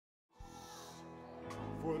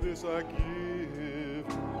For this I give you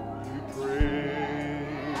praise.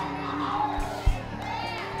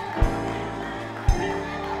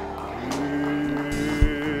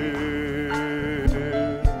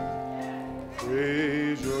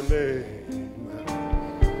 Praise your name.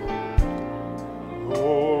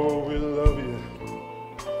 Oh, we love you.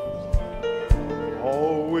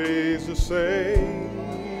 Always the same.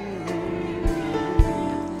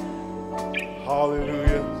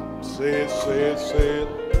 Hallelujah. Say it, say it, say it.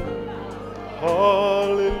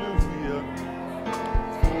 Hallelujah.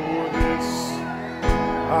 For this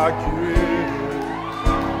I give you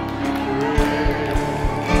praise.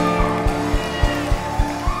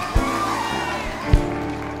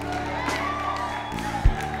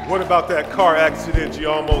 What about that car accident you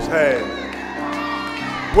almost had?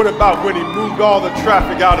 What about when he moved all the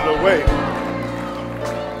traffic out of the way?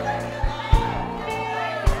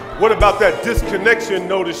 What about that disconnection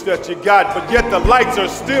notice that you got, but yet the lights are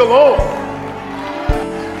still on?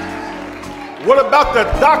 What about the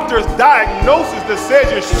doctor's diagnosis that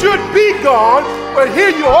says you should be gone, but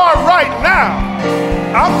here you are right now?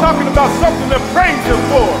 I'm talking about something to praise him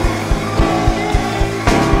for.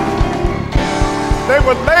 They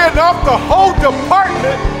were laying off the whole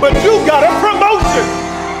department, but you got a promotion.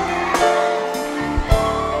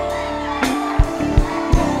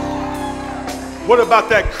 What about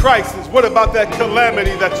that crisis? What about that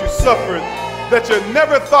calamity that you suffered, that you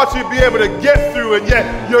never thought you'd be able to get through, and yet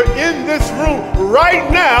you're in this room right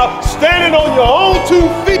now, standing on your own 2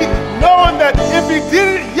 feet, knowing that if he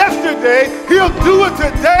did it yesterday, he'll do it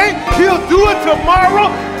today, he'll do it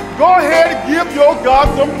tomorrow. Go ahead and give your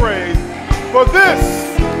God some praise. For this,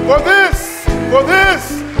 for this, for this,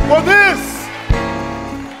 for this,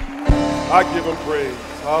 I give him praise.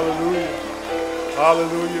 Hallelujah.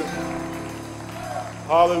 Hallelujah.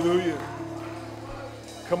 Hallelujah.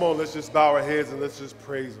 Come on, let's just bow our heads and let's just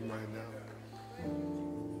praise him right now.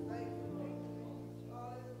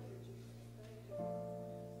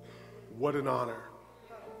 What an honor.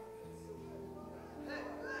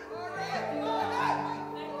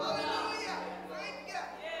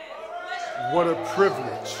 What a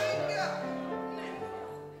privilege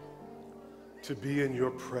to be in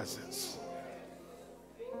your presence.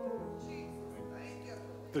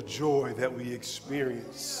 The joy that we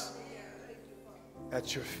experience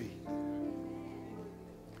at your feet.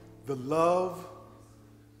 The love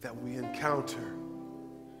that we encounter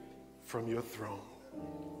from your throne.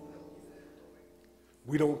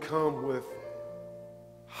 We don't come with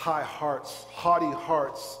high hearts, haughty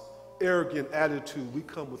hearts, arrogant attitude. We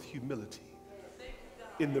come with humility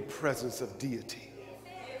in the presence of deity,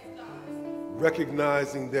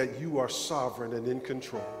 recognizing that you are sovereign and in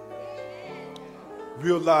control.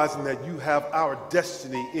 Realizing that you have our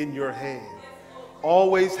destiny in your hand.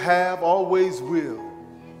 Always have, always will.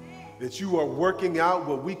 That you are working out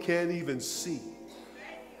what we can't even see.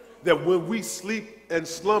 That when we sleep and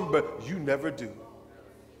slumber, you never do.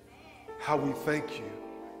 How we thank you,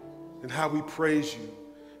 and how we praise you,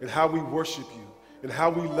 and how we worship you, and how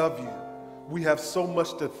we love you. We have so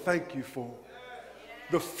much to thank you for.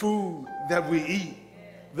 The food that we eat,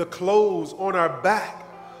 the clothes on our back,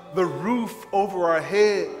 the roof over our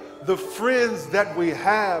head, the friends that we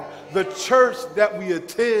have, the church that we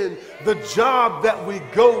attend, the job that we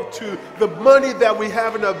go to, the money that we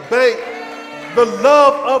have in a bank, the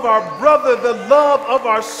love of our brother, the love of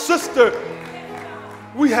our sister.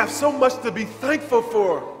 We have so much to be thankful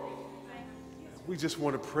for. We just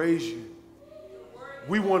want to praise you.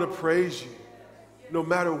 We want to praise you. No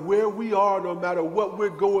matter where we are, no matter what we're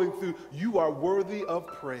going through, you are worthy of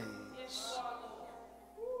praise.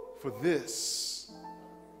 For this,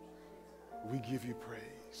 we give you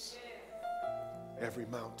praise. Every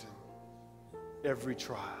mountain, every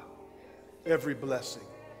trial, every blessing.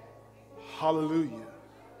 Hallelujah.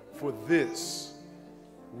 For this,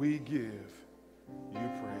 we give you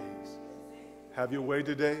praise. Have your way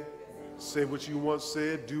today. Say what you want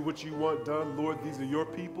said. Do what you want done. Lord, these are your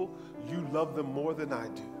people. You love them more than I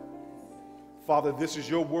do. Father, this is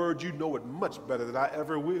your word. You know it much better than I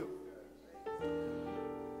ever will.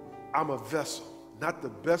 I'm a vessel, not the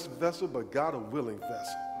best vessel, but God, a willing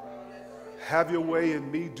vessel. Have your way in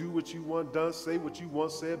me. Do what you want done. Say what you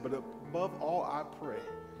want said. But above all, I pray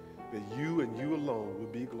that you and you alone will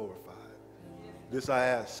be glorified. This I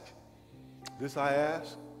ask. This I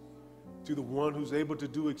ask to the one who's able to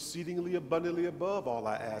do exceedingly abundantly above all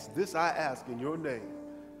I ask. This I ask in your name.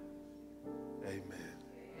 Amen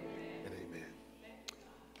and amen.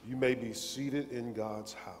 You may be seated in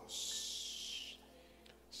God's house.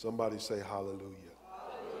 Somebody say hallelujah.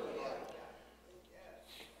 Hallelujah.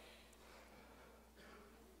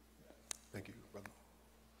 Thank you, brother.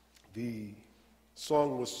 The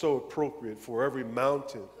song was so appropriate. For every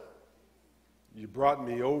mountain, you brought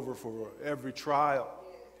me over. For every trial,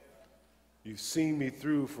 you've seen me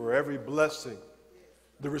through. For every blessing,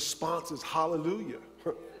 the response is hallelujah.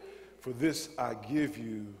 For this I give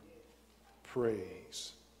you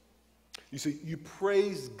praise. You see, you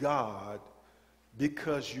praise God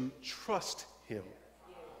because you trust him.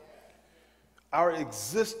 Our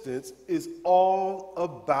existence is all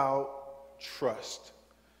about trust.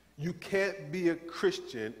 You can't be a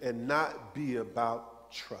Christian and not be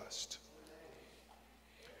about trust.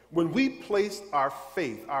 When we placed our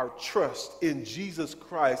faith, our trust in Jesus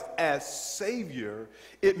Christ as Savior,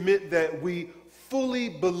 it meant that we fully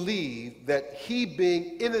believed that he,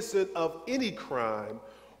 being innocent of any crime,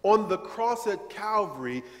 on the cross at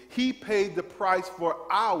Calvary, he paid the price for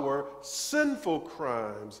our sinful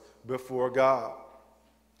crimes before God.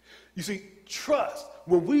 You see, trust.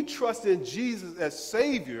 When we trust in Jesus as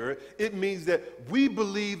Savior, it means that we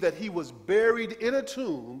believe that he was buried in a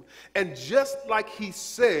tomb, and just like he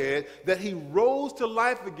said, that he rose to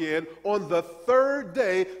life again on the third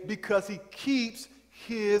day because he keeps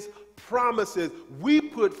his promises. We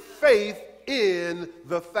put faith in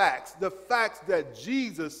the facts that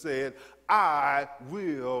Jesus said, I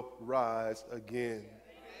will rise again.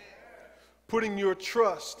 Putting your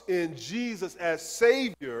trust in Jesus as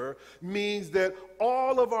Savior means that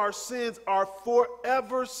all of our sins are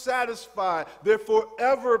forever satisfied. They're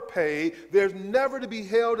forever paid. There's never to be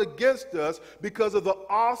held against us because of the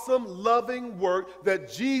awesome, loving work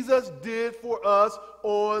that Jesus did for us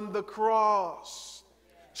on the cross.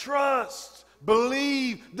 Trust,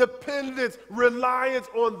 believe, dependence, reliance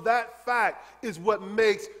on that fact is what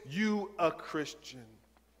makes you a Christian.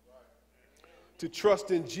 To trust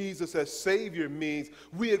in Jesus as Savior means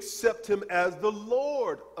we accept him as the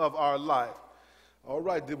Lord of our life. All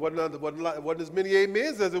right, there wasn't as many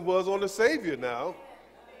amens as it was on the Savior now.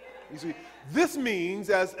 You see, this means,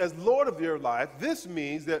 as Lord of your life, this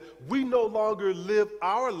means that we no longer live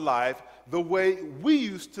our life the way we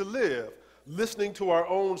used to live, listening to our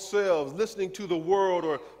own selves, listening to the world,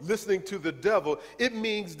 or listening to the devil. It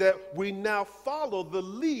means that we now follow the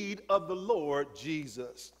lead of the Lord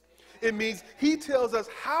Jesus. It means he tells us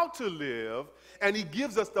how to live, and he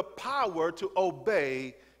gives us the power to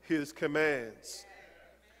obey his commands.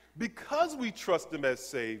 Because we trust him as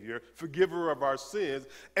Savior, forgiver of our sins,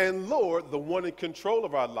 and Lord, the one in control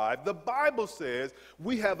of our life, the Bible says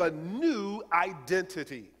we have a new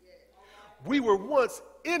identity. We were once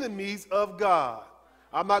enemies of God.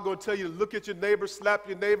 I'm not going to tell you to look at your neighbor, slap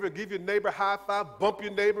your neighbor, give your neighbor a high five, bump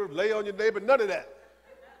your neighbor, lay on your neighbor, none of that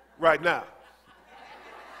right now.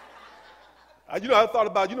 I thought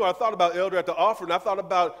about, Elder, at the offering. I thought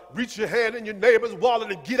about reach your hand in your neighbor's wallet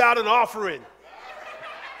and get out an offering.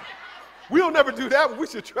 We'll never do that, but we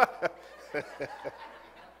should try.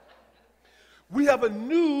 We have a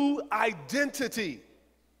new identity.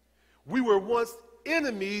 We were once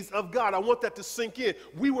enemies of God. I want that to sink in.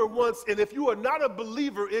 We were once, and if you are not a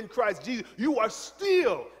believer in Christ Jesus, you are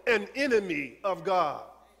still an enemy of God.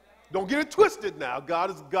 Don't get it twisted now. God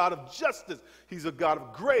is a God of justice. He's a God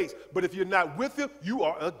of grace. But if you're not with him, you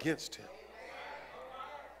are against him.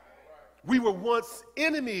 We were once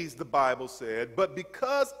enemies, the Bible said, but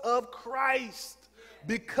because of Christ,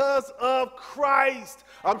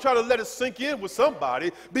 I'm trying to let it sink in with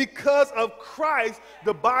somebody. Because of Christ,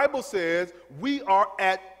 the Bible says we are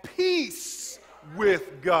at peace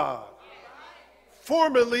with God.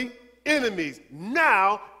 Formerly enemies,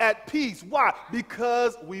 now at peace. Why?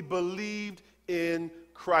 Because we believed in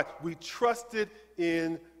Christ. We trusted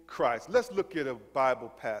in Christ. Let's look at a Bible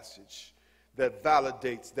passage that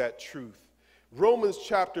validates that truth. Romans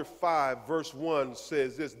chapter 5, verse 1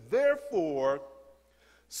 says this: therefore,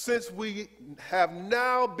 since we have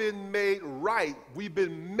now been made right, we've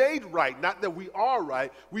been made right, not that we are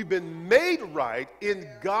right, we've been made right in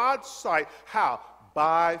God's sight. How?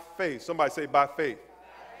 By faith. Somebody say by faith.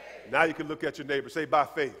 Now you can look at your neighbor. Say by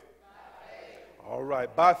faith. All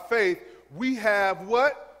right. By faith, we have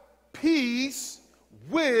what? Peace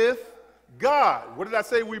with God. What did I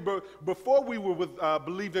say? Before we were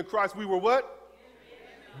believed in Christ, we were what?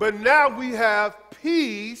 But now we have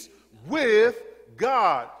peace with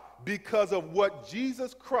God because of what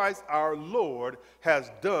Jesus Christ, our Lord,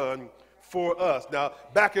 has done for us. Now,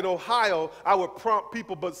 back in Ohio, I would prompt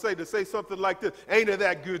people to say something like this: ain't it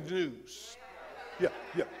that good news? Yeah.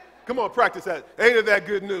 Come on, practice that. Ain't it that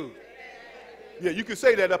good news? Yeah, you can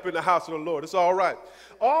say that up in the house of the Lord. It's all right.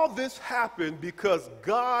 All this happened because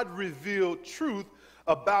God revealed truth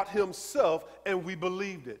about himself, and we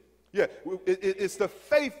believed it. Yeah, it's the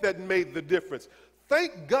faith that made the difference.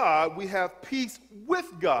 Thank God we have peace with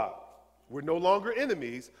God. We're no longer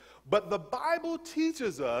enemies, but the Bible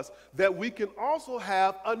teaches us that we can also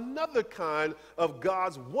have another kind of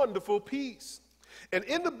God's wonderful peace. And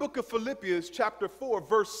in the book of Philippians chapter 4,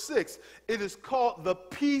 verse 6, it is called the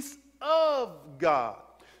peace of God.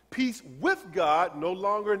 Peace with God, no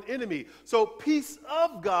longer an enemy. So peace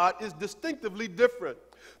of God is distinctively different.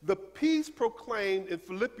 The peace proclaimed in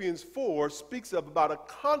Philippians 4 speaks about a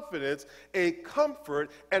confidence, a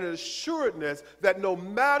comfort, and an assuredness that no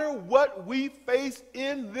matter what we face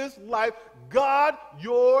in this life, God,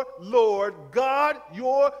 your Lord, God,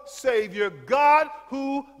 your Savior, God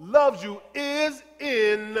who loves you is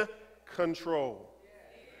in control.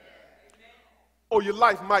 Or your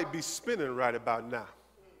life might be spinning right about now.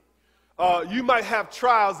 You might have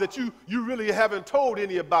trials that you really haven't told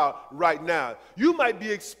any about right now. You might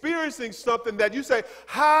be experiencing something that you say,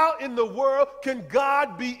 how in the world can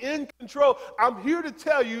God be in control? I'm here to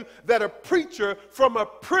tell you that a preacher from a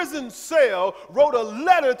prison cell wrote a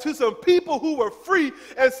letter to some people who were free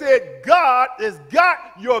and said, God has got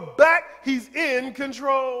your back. He's in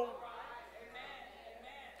control.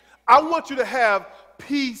 I want you to have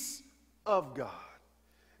peace of God.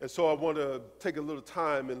 And so I want to take a little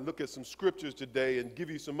time and look at some scriptures today and give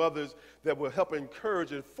you some others that will help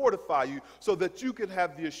encourage and fortify you so that you can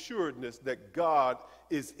have the assuredness that God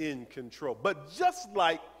is in control. But just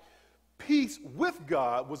like peace with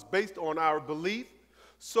God was based on our belief,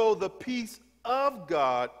 so the peace of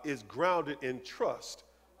God is grounded in trust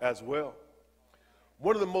as well.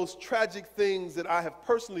 One of the most tragic things that I have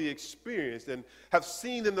personally experienced and have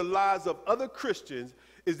seen in the lives of other Christians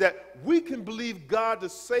is that we can believe God to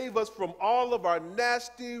save us from all of our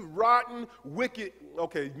nasty, rotten, wicked,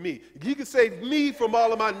 me. He can save me from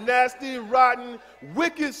all of my nasty, rotten,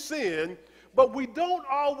 wicked sin, but we don't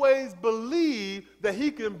always believe that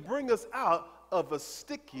he can bring us out of a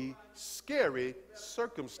sticky, scary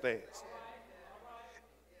circumstance.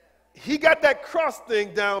 He got that cross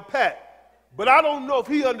thing down pat, but I don't know if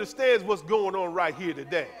he understands what's going on right here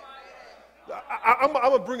today. I'm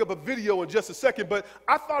going to bring up a video in just a second, but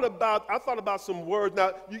I thought about some words.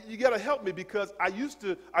 Now, you got to help me because I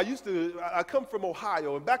come from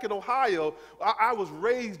Ohio, and back in Ohio, I was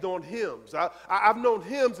raised on hymns. I've known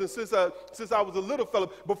hymns since I was a little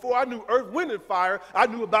fellow. Before I knew Earth, Wind, and Fire, I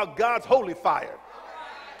knew about God's holy fire.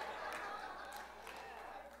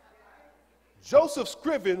 Joseph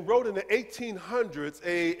Scriven wrote in the 1800s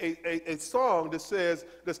a song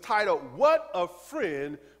that's titled, What a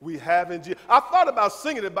Friend We Have in Jesus. I thought about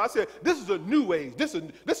singing it, but I said, this is a new age. This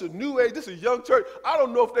is a new age. This is a young church. I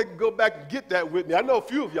don't know if they can go back and get that with me. I know a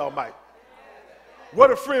few of y'all might.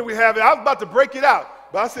 What a friend we have. I was about to break it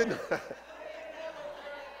out, but I said, no.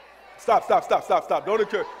 Stop. Don't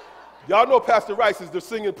encourage. Y'all know Pastor Rice is the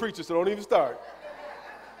singing preacher, so don't even start.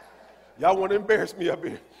 Y'all want to embarrass me up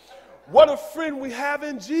here. What a friend we have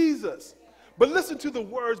in Jesus. But listen to the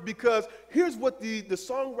words, because here's what the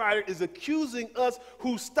songwriter is accusing us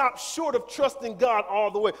who stop short of trusting God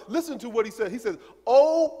all the way. Listen to what he says. He says,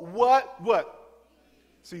 oh, what?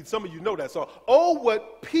 See, some of you know that song. Oh,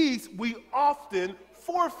 what peace we often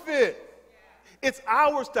forfeit. It's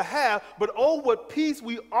ours to have, but oh, what peace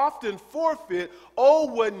we often forfeit. Oh,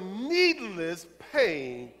 what needless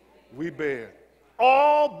pain we bear.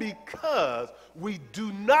 All because we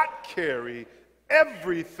do not carry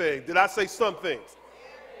everything. Did I say some things?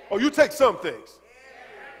 Oh, you take some things.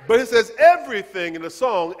 But it says everything in the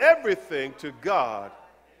song, everything to God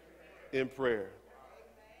in prayer.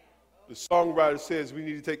 The songwriter says we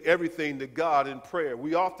need to take everything to God in prayer.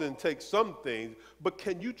 We often take some things, but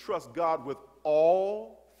can you trust God with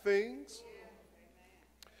all things?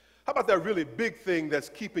 How about that really big thing that's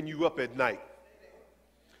keeping you up at night?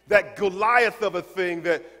 That Goliath of a thing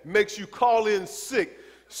that makes you call in sick,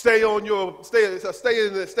 stay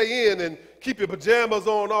in and keep your pajamas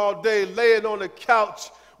on all day, laying on the couch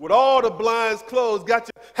with all the blinds closed, got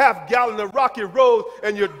your half-gallon of Rocky Road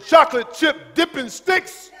and your chocolate chip dipping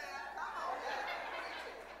sticks.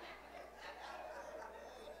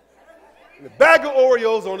 And a bag of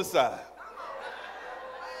Oreos on the side.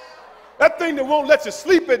 That thing that won't let you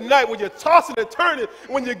sleep at night when you're tossing and turning.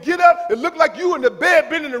 When you get up, it look like you in the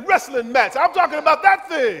bed been in a wrestling match. I'm talking about that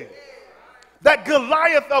thing. That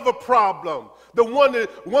Goliath of a problem. The one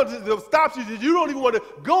that stops you. You don't even want to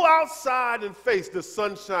go outside and face the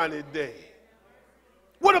sunshiny day.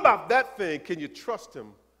 What about that thing? Can you trust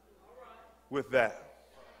him with that?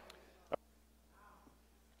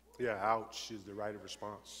 Yeah, ouch is the right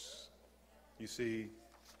response. You see,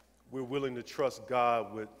 we're willing to trust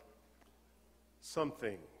God with some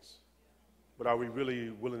things, but are we really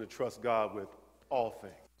willing to trust God with all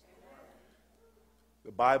things?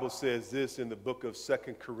 The Bible says this in the book of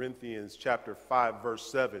 2 Corinthians chapter 5,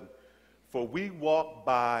 verse 7. For we walk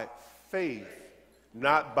by faith,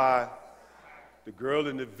 not by... The girl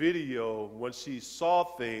in the video, when she saw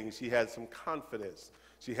things, she had some confidence.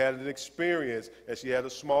 She had an experience, and she had a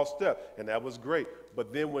small step, and that was great.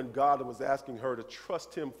 But then when God was asking her to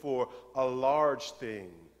trust him for a large thing,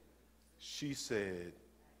 she said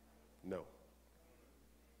no.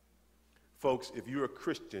 Folks, if you're a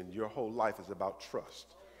Christian, your whole life is about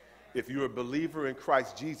trust. If you're a believer in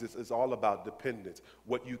Christ Jesus, it's all about dependence.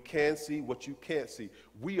 What you can see, what you can't see.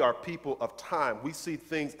 We are people of time. We see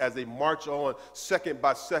things as they march on second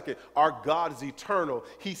by second. Our God is eternal.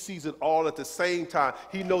 He sees it all at the same time.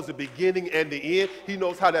 He knows the beginning and the end. He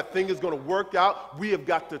knows how that thing is going to work out. We have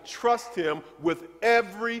got to trust him with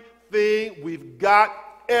everything we've got,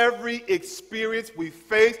 every experience we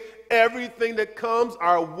face, everything that comes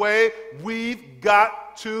our way. We've got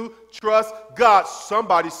to trust God.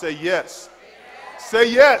 Somebody say yes.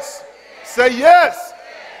 Say yes. Say yes.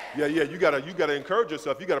 Yeah, you gotta encourage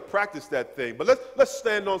yourself. You gotta practice that thing. But let's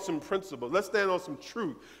stand on some principles. Let's stand on some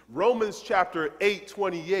truth. Romans chapter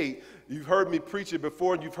 8:28. You've heard me preach it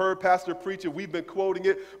before, and you've heard Pastor preach it. We've been quoting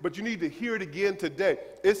it, but you need to hear it again today.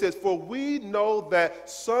 It says, "For we know that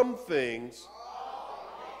some things,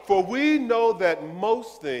 for we know that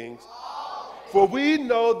most things, for we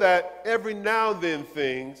know that every now and then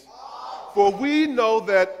things, for we know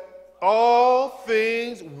that all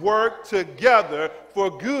things work together for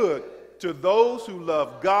good to those who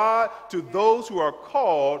love God, to those who are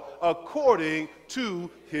called according to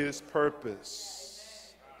his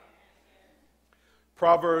purpose."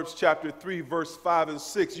 Proverbs chapter 3, verse 5 and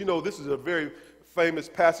 6. You know, this is a very famous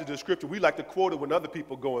passage of scripture. We like to quote it when other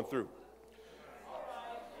people are going through.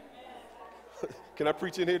 Can I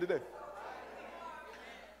preach in here today?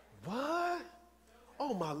 What?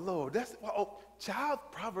 Oh, my Lord. That's child,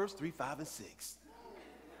 Proverbs 3, 5, and 6.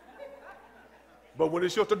 But when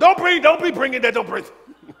it's your turn, don't be bringing that, don't bring.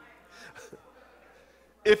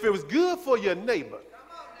 If it was good for your neighbor,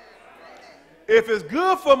 if it's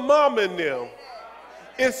good for mom and them,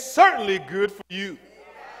 it's certainly good for you.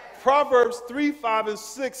 Proverbs 3, 5, and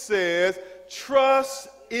 6 says, trust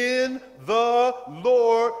in the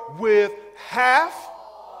Lord with half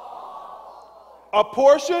a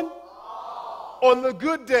portion on the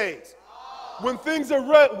good days. When things are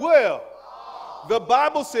run well, the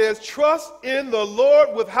Bible says, trust in the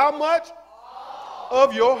Lord with how much?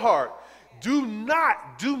 Of your heart. Do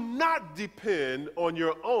not depend on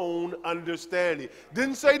your own understanding.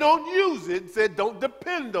 Didn't say don't use it, it said don't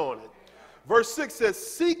depend on it. Verse 6 says,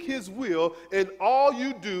 seek his will in all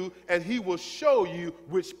you do, and he will show you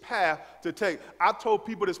which path to take. I told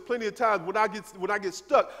people there's plenty of times when I get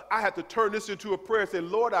stuck, I have to turn this into a prayer and say,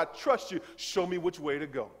 Lord, I trust you. Show me which way to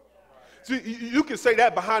go. See, you can say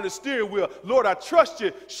that behind the steering wheel. Lord, I trust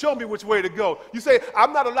you. Show me which way to go. You say,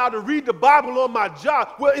 I'm not allowed to read the Bible on my job.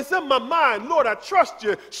 Well, it's in my mind. Lord, I trust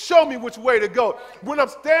you. Show me which way to go. When I'm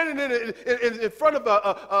standing in front of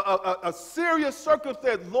a serious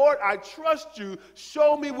circumstance, Lord, I trust you.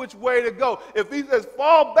 Show me which way to go. If he says,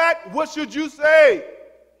 fall back, what should you say?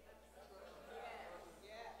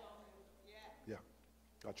 Yeah,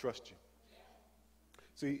 I trust you.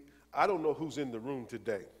 See, I don't know who's in the room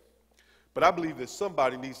today, but I believe that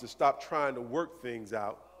somebody needs to stop trying to work things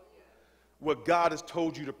out, what God has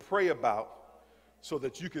told you to pray about, so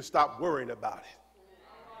that you can stop worrying about it.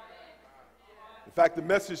 In fact, the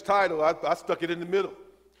message title, I stuck it in the middle.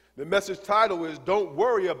 The message title is, don't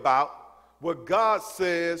worry about what God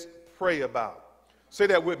says, pray about. Say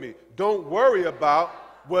that with me. Don't worry about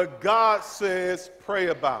what God says, pray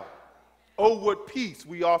about. Oh, what peace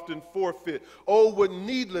we often forfeit. Oh, what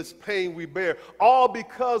needless pain we bear. All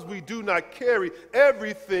because we do not carry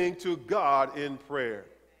everything to God in prayer.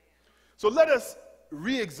 So let us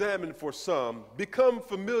re-examine for some, become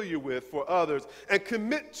familiar with for others, and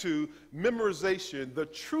commit to memorization the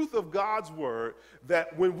truth of God's word,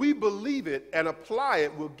 that when we believe it and apply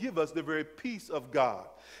it will give us the very peace of God.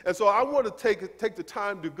 And so I want to take the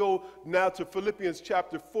time to go now to Philippians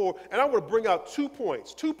chapter 4, and I want to bring out 2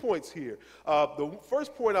 points here. The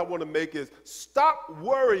first point I want to make is stop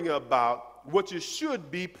worrying about what you should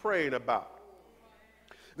be praying about.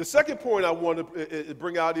 The second point I want to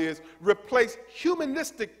bring out is replace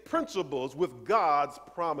humanistic principles with God's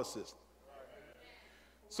promises.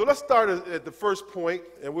 So let's start at the first point,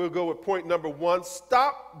 and we'll go with point number 1.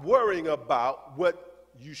 Stop worrying about what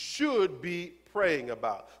you should be praying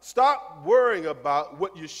about. Stop worrying about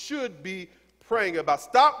what you should be praying about.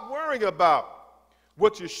 Stop worrying about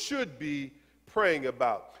what you should be praying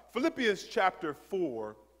about. Philippians chapter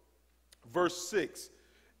 4, verse 6.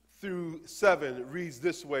 through 7 reads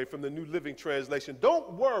this way from the New Living Translation.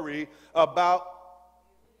 Don't worry about,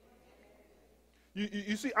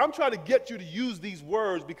 you see, I'm trying to get you to use these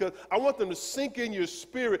words because I want them to sink in your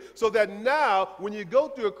spirit so that now when you go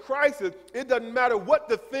through a crisis, it doesn't matter what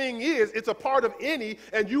the thing is, it's a part of any,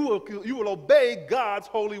 and you will obey God's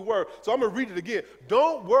holy word. So I'm going to read it again.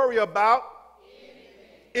 Don't worry about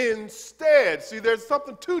instead. See, there's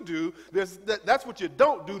something to do. That's what you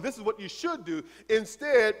don't do. This is what you should do.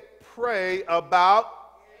 Instead, pray about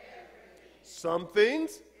some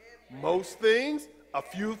things, most things, a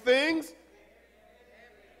few things.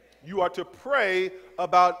 You are to pray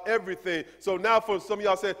about everything. So now for some of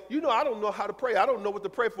y'all saying, I don't know how to pray. I don't know what to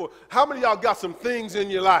pray for. How many of y'all got some things in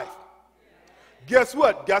your life? Guess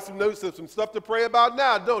what? Got some stuff to pray about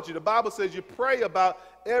now, don't you? The Bible says you pray about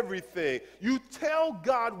everything. You tell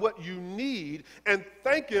God what you need and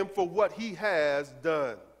thank him for what he has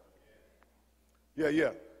done.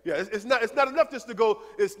 Yeah. It's not enough just to go.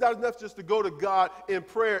 It's not enough just to go to God in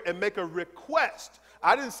prayer and make a request.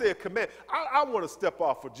 I didn't say a command. I want to step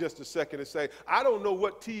off for just a second and say, I don't know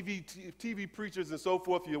what TV preachers and so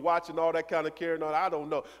forth you're watching, all that kind of carrying on. I don't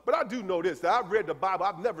know. But I do know this, that I've read the Bible.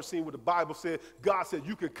 I've never seen what the Bible said. God said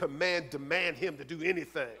you can demand him to do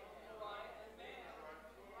anything.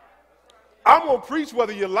 I'm going to preach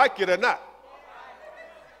whether you like it or not.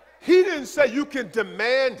 He didn't say you can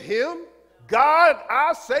demand him. God,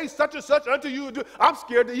 I say such and such unto you. I'm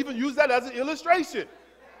scared to even use that as an illustration.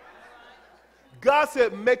 God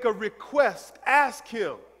said, make a request, ask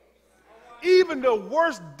him. Even the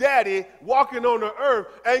worst daddy walking on the earth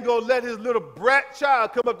ain't going to let his little brat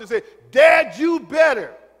child come up and say, Dad, you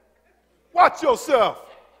better. Watch yourself.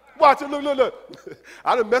 Watch it. Look.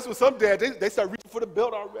 I done messed with some dads. They start reaching for the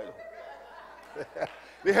belt already.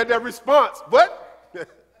 They had that response. But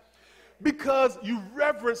because you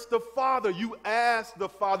reverence the Father, you ask the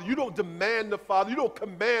Father. You don't demand the Father. You don't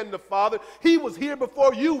command the Father. He was here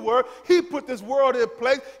before you were. He put this world in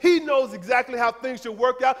place. He knows exactly how things should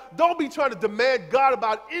work out. Don't be trying to demand God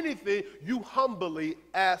about anything. You humbly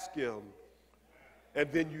ask him.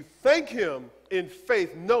 And then you thank him in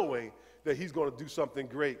faith, knowing that he's going to do something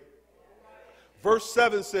great. Verse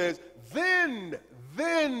 7 says, then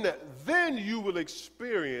you will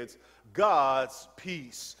experience God's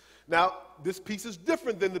peace. Now, this peace is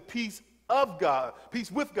different than the peace of God, peace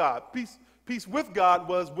with God. Peace with God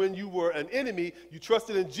was when you were an enemy, you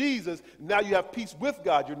trusted in Jesus, now you have peace with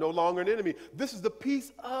God, you're no longer an enemy. This is the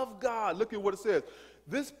peace of God. Look at what it says.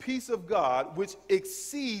 This peace of God, which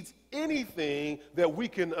exceeds anything that we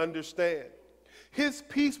can understand. His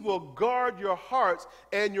peace will guard your hearts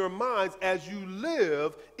and your minds as you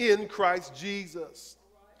live in Christ Jesus.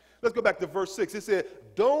 Let's go back to verse 6. It said,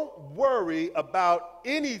 don't worry about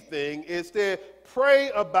anything. Instead,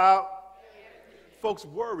 pray about everything. Folks,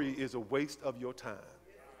 worry is a waste of your time.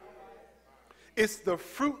 It's the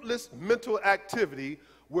fruitless mental activity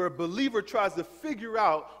where a believer tries to figure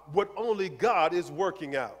out what only God is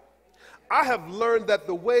working out. I have learned that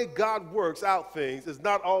the way God works out things is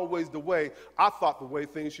not always the way I thought the way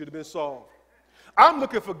things should have been solved. I'm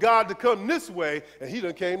looking for God to come this way, and he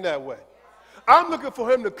done came that way. I'm looking for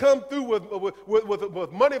him to come through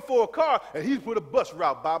with money for a car, and he put a bus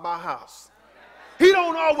route by my house. He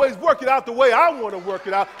don't always work it out the way I want to work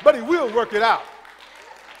it out, but he will work it out.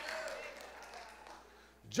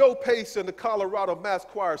 Joe Pace and the Colorado Mass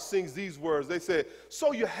Choir sings these words. They say,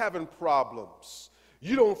 so you're having problems.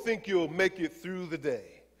 You don't think you'll make it through the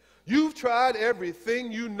day. You've tried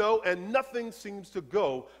everything you know, and nothing seems to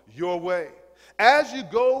go your way. As you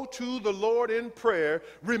go to the Lord in prayer,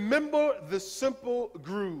 remember the simple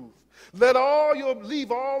groove.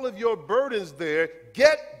 Leave all of your burdens there,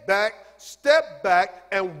 get back, step back,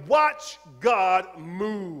 and watch God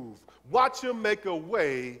move. Watch him make a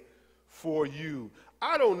way for you.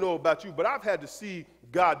 I don't know about you, but I've had to see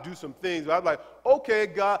God do some things. I'm like, okay,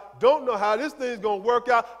 God, don't know how this thing's going to work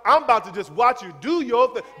out. I'm about to just watch you do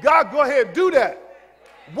your thing. God, go ahead and do that.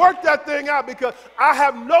 Work that thing out because I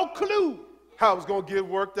have no clue how it's going to get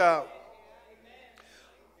worked out.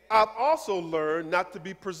 I've also learned not to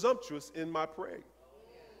be presumptuous in my praying.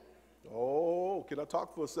 Oh, can I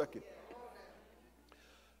talk for a second?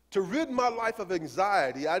 To rid my life of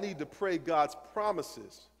anxiety, I need to pray God's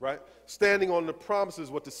promises, right? Standing on the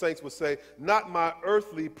promises, what the saints would say, not my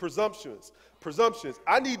earthly presumptions.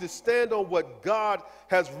 I need to stand on what God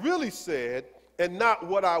has really said and not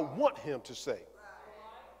what I want him to say.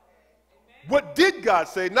 What did God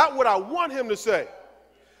say? Not what I want him to say.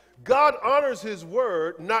 God honors his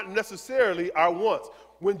word, not necessarily our wants.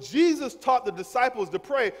 when Jesus taught the disciples to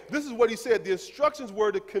pray, this is what he said. The instructions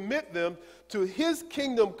were to commit them to his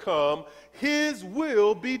kingdom come, his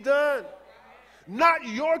will be done. Not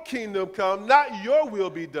your kingdom come, not your will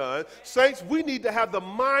be done. Saints, we need to have the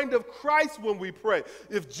mind of Christ when we pray.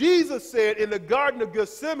 If Jesus said in the Garden of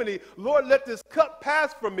Gethsemane, Lord, let this cup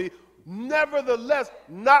pass from me, nevertheless,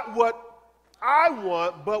 not what I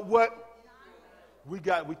want, but what we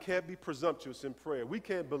can't be presumptuous in prayer. We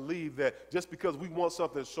can't believe that just because we want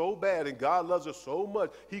something so bad and God loves us so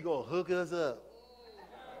much, he's going to hook us up.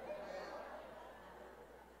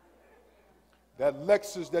 That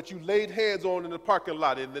Lexus that you laid hands on in the parking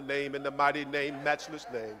lot in the name, in the mighty name, matchless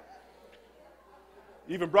name.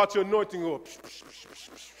 Even brought your anointing oil.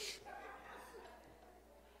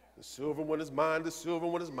 The silver one is mine, the silver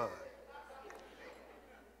one is mine.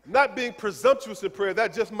 Not being presumptuous in prayer,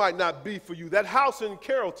 that just might not be for you. That house in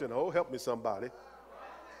Carrollton, oh, help me somebody.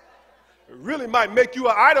 It really might make you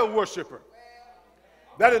an idol worshiper.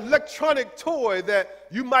 That electronic toy that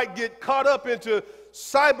you might get caught up into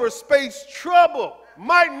cyberspace trouble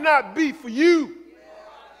might not be for you.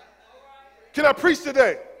 Can I preach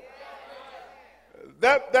today?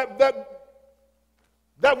 That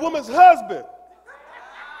woman's husband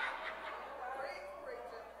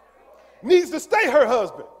needs to stay her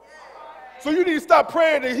husband. So you need to stop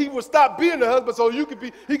praying that he will stop being the husband so he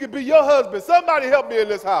could be your husband. Somebody help me in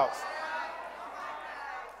this house.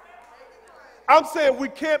 I'm saying we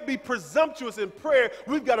can't be presumptuous in prayer.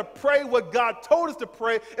 We've got to pray what God told us to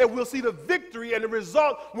pray, and we'll see the victory and the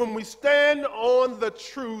result when we stand on the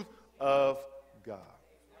truth of God.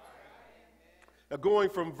 Now, going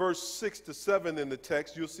from verse 6 to 7 in the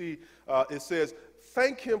text, you'll see it says,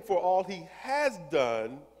 thank him for all he has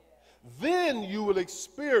done, then you will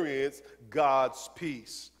experience God's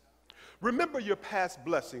peace. Remember your past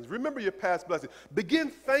blessings. Remember your past blessings. Begin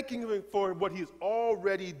thanking him for what he's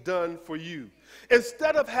already done for you.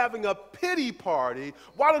 Instead of having a pity party,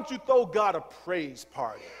 why don't you throw God a praise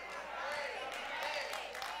party?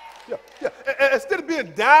 Yeah. Instead of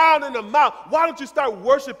being down in the mouth, why don't you start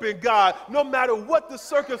worshiping God no matter what the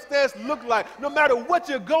circumstance look like, no matter what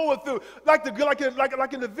you're going through. Like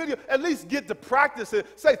in the video, at least get to practice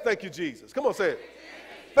it. Say, thank you, Jesus. Come on, say it.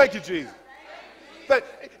 Thank you, Jesus.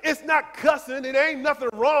 It's not cussing. It ain't nothing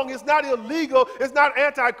wrong. It's not illegal. It's not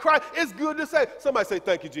anti-Christ. It's good to say. Somebody say,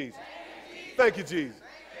 thank you, Jesus. Thank you, Jesus.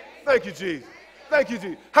 Thank you, Jesus. Thank you,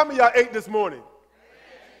 Jesus. How many of y'all ate this morning?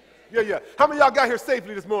 Yeah. How many of y'all got here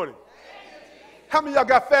safely this morning? How many of y'all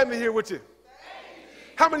got family here with you?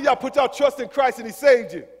 How many of y'all put y'all trust in Christ and he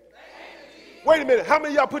saved you? Wait a minute. How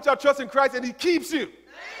many of y'all put y'all trust in Christ and he keeps you?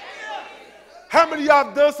 How many of y'all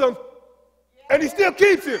have done some and he still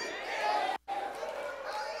keeps you?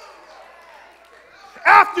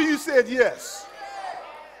 After you said yes.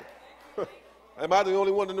 Am I the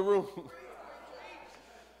only one in the room?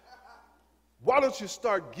 Why don't you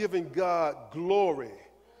start giving God glory?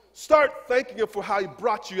 Start thanking him for how he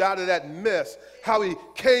brought you out of that mess, how he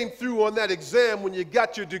came through on that exam when you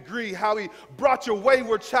got your degree, how he brought your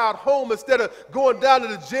wayward child home instead of going down to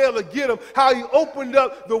the jail to get him, how he opened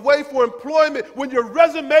up the way for employment when your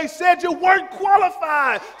resume said you weren't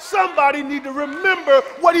qualified. Somebody need to remember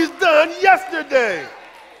what he's done yesterday.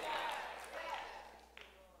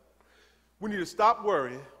 We need to stop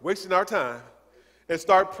worrying, wasting our time, and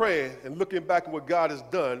start praying and looking back at what God has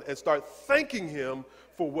done and start thanking him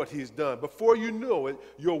for what he's done. Before you know it,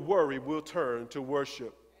 your worry will turn to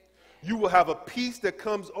worship. You will have a peace that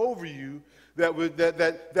comes over you that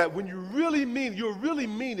when you really mean, you'll really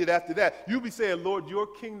mean it after that. You'll be saying, Lord, your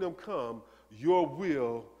kingdom come, your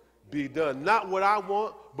will be done. Not what I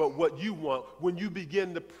want, but what you want. When you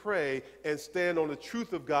begin to pray and stand on the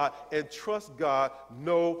truth of God and trust God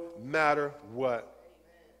no matter what.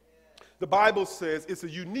 The Bible says it's a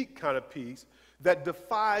unique kind of peace that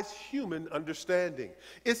defies human understanding.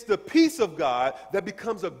 It's the peace of God that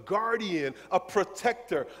becomes a guardian, a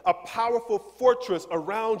protector, a powerful fortress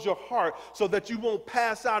around your heart so that you won't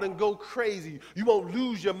pass out and go crazy. You won't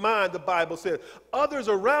lose your mind, the Bible says. Others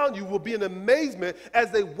around you will be in amazement as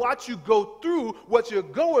they watch you go through what you're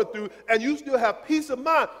going through and you still have peace of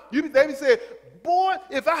mind. They be saying, boy,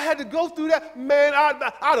 if I had to go through that, man, I'd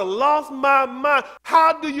have lost my mind.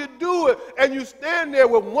 How do you do it? And you stand there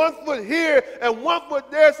with one foot here and one foot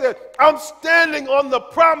there saying, I'm standing on the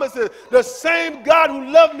promises. The same God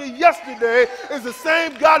who loved me yesterday is the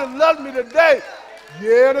same God who loves me today.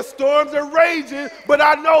 Yeah, the storms are raging, but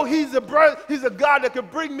I know he's a God that can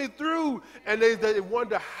bring me through. And they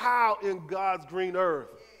wonder how in God's green earth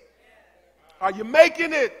are you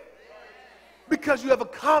making it? Because you have a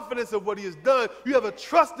confidence in what he has done. You have a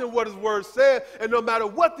trust in what his word said. And no matter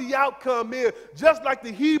what the outcome is, just like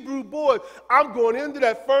the Hebrew boy, I'm going into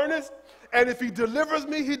that furnace. And if he delivers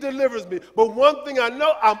me, he delivers me. But one thing I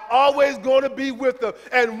know, I'm always going to be with him.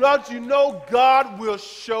 And once you know, God will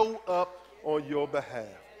show up on your behalf.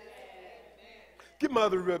 Get my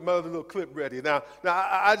other little clip ready. Now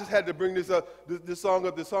I just had to bring this up. This song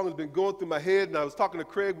up. This song has been going through my head, and I was talking to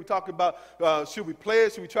Craig. We talking about should we play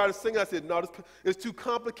it? Should we try to sing it? I said no. It's too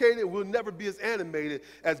complicated. We'll never be as animated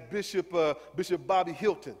as Bishop Bobby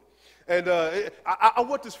Hilton. And I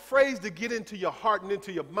want this phrase to get into your heart and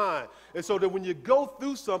into your mind, and so that when you go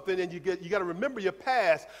through something and you got to remember your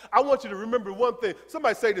past. I want you to remember one thing.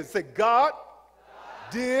 Somebody say this. Say God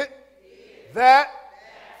did that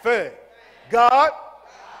thing. God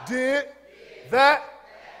did that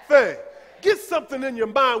thing. Get something in your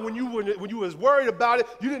mind when you was worried about it.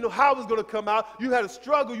 You didn't know how it was going to come out. You had a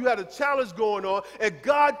struggle. You had a challenge going on. And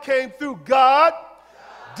God came through. God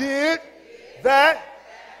did that.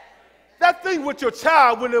 That thing with your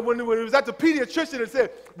child when it was at the pediatrician and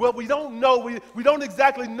said, well, we don't know. We don't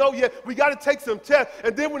exactly know yet. We got to take some tests.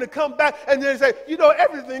 And then when it come back and then say,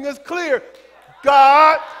 everything is clear.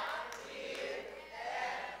 God.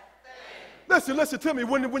 Listen to me.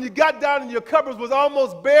 When you got down and your cupboards was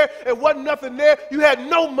almost bare and wasn't nothing there, you had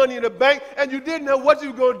no money in the bank and you didn't know what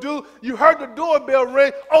you were going to do. You heard the doorbell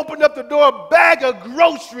ring, opened up the door, a bag of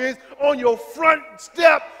groceries on your front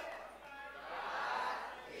step.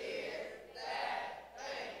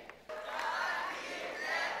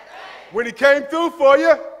 When he came through for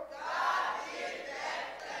you,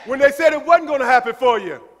 when they said it wasn't going to happen for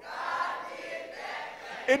you,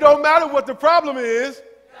 it don't matter what the problem is.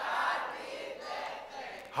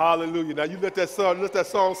 Hallelujah. Now you let that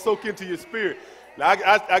song soak into your spirit. Now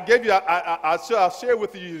I gave you, I'll share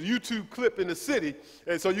with you a YouTube clip in the city,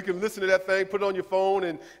 and so you can listen to that thing, put it on your phone,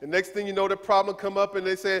 and the next thing you know, the problem come up, and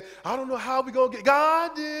they say, I don't know how we gonna get.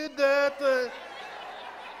 God did that thing.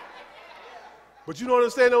 But you don't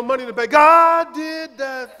understand no money in the bank. God did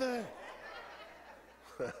that thing.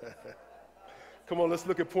 Come on, let's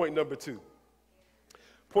look at point number 2.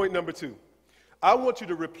 Point number 2. I want you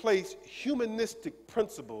to replace humanistic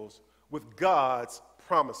principles with God's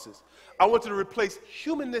promises. I want you to replace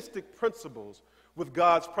humanistic principles with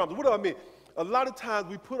God's promises. What do I mean? A lot of times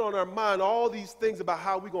we put on our mind all these things about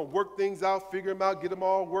how we're going to work things out, figure them out, get them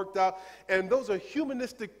all worked out. And those are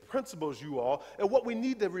humanistic principles, you all. And what we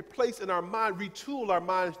need to replace in our mind, retool our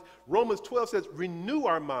minds, Romans 12 says, renew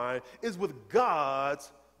our mind, is with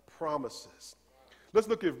God's promises. Let's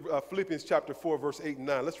look at Philippians chapter 4, verse 8 and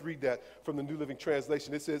 9. Let's read that from the New Living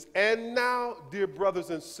Translation. It says, and now, dear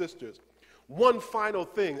brothers and sisters, one final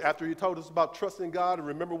thing after he told us about trusting God and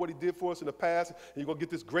remember what he did for us in the past, and you're going to get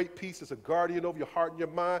this great peace that's a guardian over your heart and your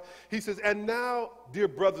mind. He says, and now, dear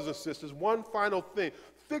brothers and sisters, one final thing.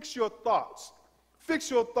 Fix your thoughts. Fix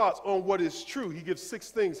your thoughts on what is true. He gives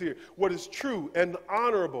 6 things here. What is true and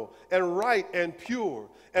honorable and right and pure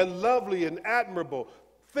and lovely and admirable.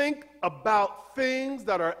 Think about things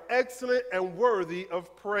that are excellent and worthy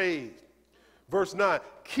of praise. Verse 9,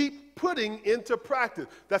 keep putting into practice.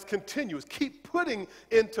 That's continuous. Keep putting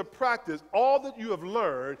into practice all that you have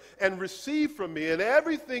learned and received from me and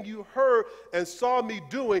everything you heard and saw me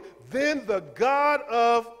doing. Then the God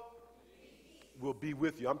of will be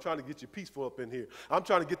with you. I'm trying to get you peaceful up in here. I'm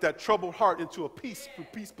trying to get that troubled heart into a peace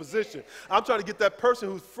position. I'm trying to get that person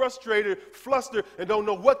who's frustrated, flustered, and don't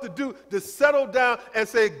know what to do to settle down and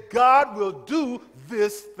say, God will do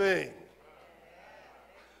this thing.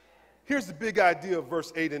 Here's the big idea of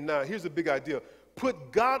verse 8 and 9. Here's the big idea.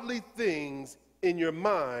 Put godly things in your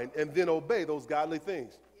mind and then obey those godly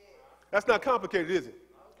things. That's not complicated, is it?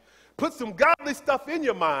 Put some godly stuff in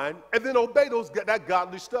your mind and then obey that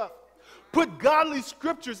godly stuff. Put godly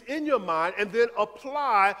scriptures in your mind and then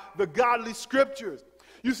apply the godly scriptures.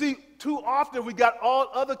 You see, too often we got all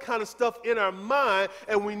other kind of stuff in our mind,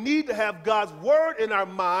 and we need to have God's word in our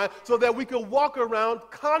mind so that we can walk around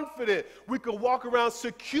confident. We can walk around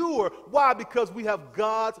secure. Why? Because we have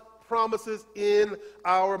God's promises in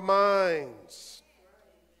our minds.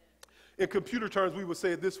 In computer terms, we would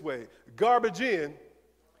say it this way: garbage in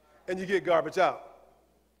and you get garbage out.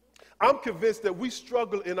 I'm convinced that we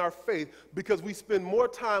struggle in our faith because we spend more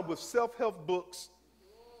time with self-help books,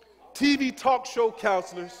 TV talk show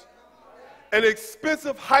counselors, and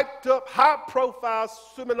expensive, hyped-up, high-profile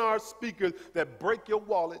seminar speakers that break your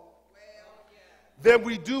wallet than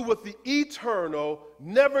we do with the eternal,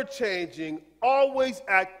 never-changing, always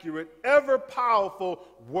accurate, ever-powerful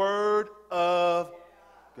Word of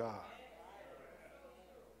God.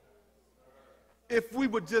 If we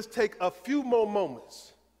would just take a few more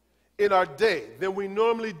moments in our day than we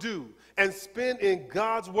normally do and spend in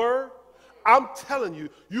God's word, I'm telling you,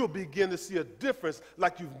 you'll begin to see a difference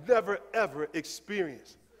like you've never, ever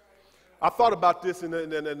experienced. I thought about this, and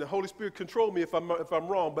the Holy Spirit controlled me if I'm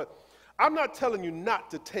wrong, but I'm not telling you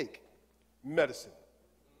not to take medicine.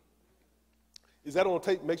 Is that on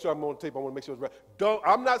tape? Make sure I'm on tape. I want to make sure it's right.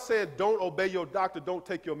 I'm not saying don't obey your doctor, don't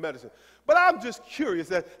take your medicine. But I'm just curious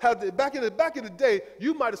that how back in the day,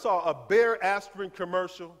 you might have saw a Bayer aspirin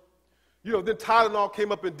commercial. You know, then Tylenol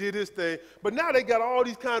came up and did his thing. But now they got all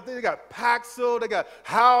these kind of things. They got Paxil, they got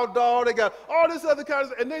Haldol, they got all this other kind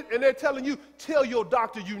of stuff. And they're telling you, tell your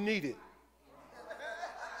doctor you need it.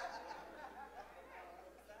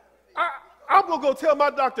 I'm gonna go tell my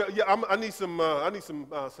doctor, yeah, I need some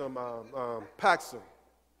Paxil,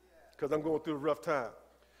 because I'm going through a rough time.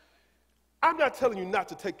 I'm not telling you not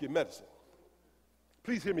to take your medicine.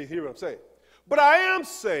 Please hear what I'm saying. But I am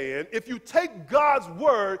saying, if you take God's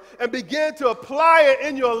word and begin to apply it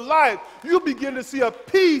in your life, you begin to see a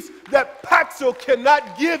peace that Paxil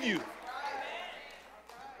cannot give you.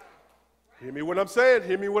 Hear me what I'm saying.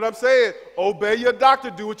 Hear me what I'm saying. Obey your doctor.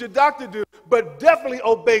 Do what your doctor do. But definitely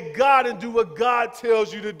obey God and do what God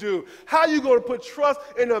tells you to do. How are you going to put trust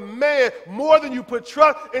in a man more than you put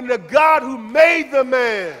trust in the God who made the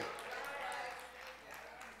man?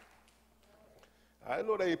 I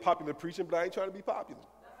know they ain't popular preaching, but I ain't trying to be popular.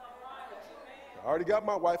 I already got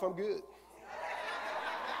my wife. I'm good.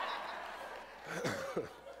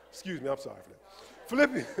 Excuse me. I'm sorry for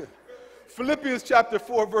that. Philippians chapter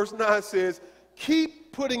 4, verse 9 says,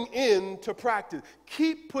 keep putting into practice.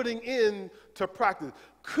 Keep putting into practice.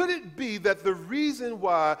 Could it be that the reason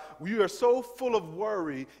why we are so full of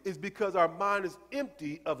worry is because our mind is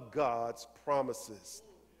empty of God's promises?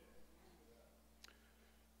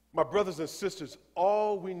 My brothers and sisters,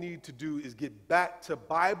 all we need to do is get back to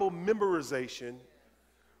Bible memorization,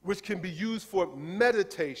 which can be used for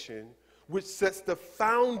meditation, which sets the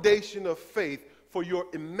foundation of faith for your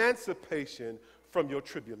emancipation from your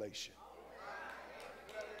tribulation.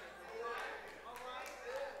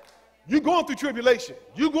 You're going through tribulation.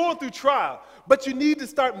 You're going through trial. But you need to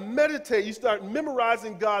start meditating. You start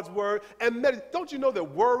memorizing God's word and meditate. Don't you know that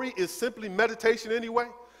worry is simply meditation anyway?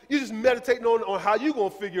 You're just meditating on how you're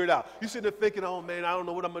going to figure it out. You're sitting there thinking, oh, man, I don't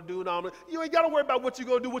know what I'm going to do. You ain't got to worry about what you're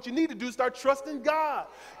going to do. What you need to do is start trusting God.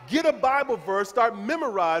 Get a Bible verse, start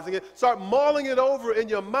memorizing it, start mulling it over in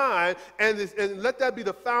your mind, and let that be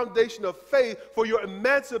the foundation of faith for your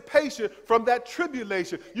emancipation from that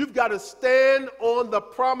tribulation. You've got to stand on the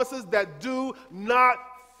promises that do not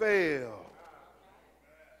fail.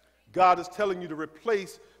 God is telling you to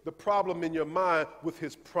replace the problem in your mind with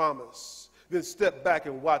his promise. Then step back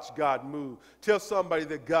and watch God move. Tell somebody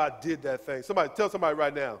that God did that thing. Tell somebody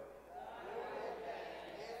right now.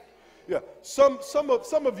 Yeah, some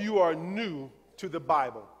of you are new to the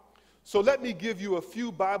Bible. So let me give you a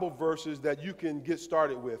few Bible verses that you can get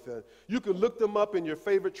started with. You can look them up in your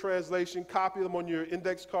favorite translation, copy them on your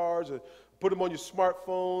index cards, or put them on your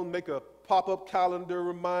smartphone, make a pop-up calendar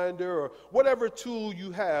reminder, or whatever tool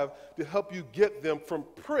you have to help you get them from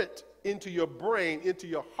print into your brain, into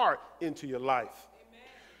your heart, into your life. Amen.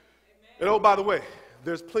 And oh, by the way,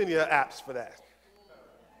 there's plenty of apps for that.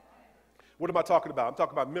 What am I talking about? I'm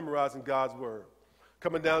talking about memorizing God's word.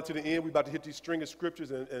 Coming down to the end, we're about to hit these string of scriptures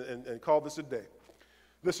and call this a day.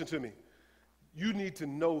 Listen to me. You need to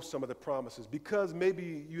know some of the promises, because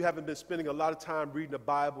maybe you haven't been spending a lot of time reading the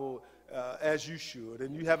Bible as you should,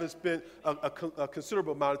 and you haven't spent a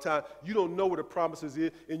considerable amount of time. You don't know what the promises is.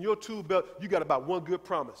 In your tool belt, you got about one good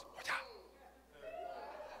promise.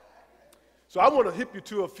 So I want to hip you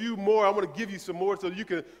to a few more. I want to give you some more so you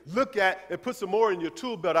can look at and put some more in your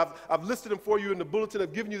tool belt. I've listed them for you in the bulletin.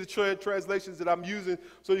 I've given you the translations that I'm using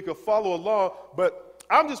so you can follow along. But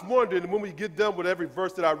I'm just wondering, when we get done with every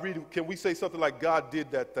verse that I read, can we say something like, God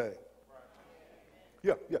did that thing?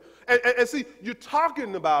 Yeah. And see, you're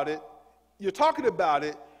talking about it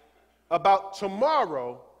about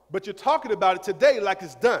tomorrow, but you're talking about it today like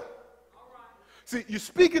it's done. See, you're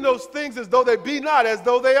speaking those things as though they be not, as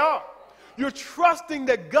though they are. You're trusting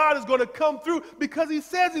that God is going to come through because he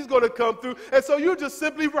says he's going to come through. And so you're just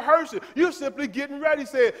simply rehearsing. You're simply getting ready,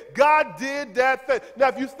 saying, God did that thing. Now,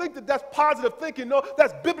 if you think that that's positive thinking, no,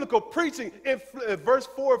 that's biblical preaching. In verse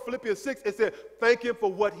 4 of Philippians 6, it said, thank him for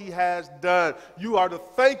what he has done. You are to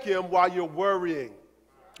thank him while you're worrying,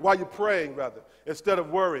 while you're praying, rather, instead of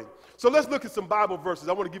worrying. So let's look at some Bible verses.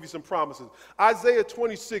 I want to give you some promises. Isaiah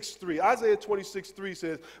 26:3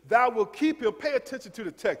 says, thou will keep him, pay attention to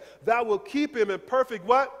the text, thou will keep him in perfect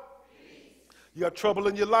what? Peace. You got trouble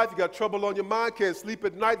in your life, you got trouble on your mind, can't sleep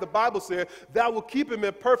at night. The Bible says, thou will keep him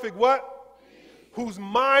in perfect what? Peace. whose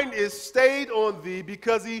mind is stayed on thee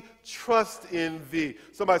because he trusts in thee.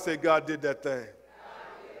 Somebody say, God did that thing.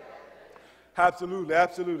 Absolutely,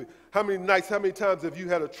 absolutely. How many nights, how many times have you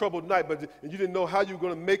had a troubled night, but and you didn't know how you were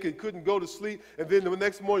going to make it, couldn't go to sleep, and then the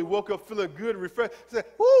next morning you woke up feeling good and refreshed? You said,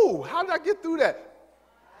 "Ooh, how did I get through that?"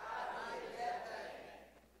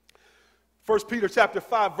 1 Peter chapter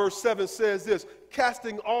 5, verse 7 says this,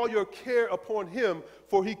 casting all your care upon him,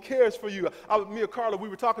 for he cares for you. Me and Carla, we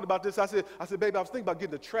were talking about this. I said, baby, I was thinking about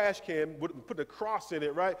getting a trash can, putting a cross in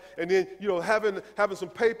it, right? And then, having some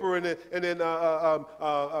paper in it, and then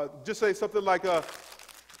just say something like, I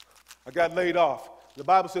got laid off. The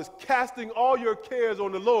Bible says, casting all your cares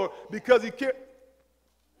on the Lord because he cares.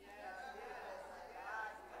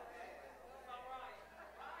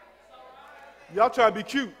 Y'all try to be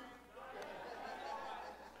cute.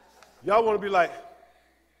 Y'all want to be like,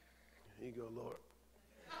 here you go, Lord.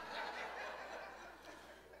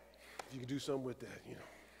 You can do something with that,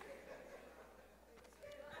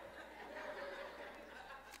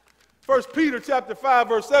 First Peter chapter 5,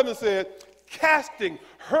 verse 7 says, casting,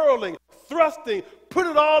 hurling, thrusting, put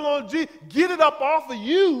it all on Jesus. Get it up off of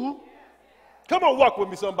you. Come on, walk with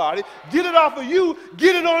me, somebody. Get it off of you.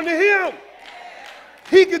 Get it onto him.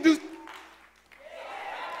 He can do.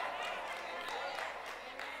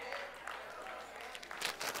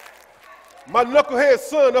 My knucklehead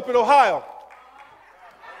son up in Ohio.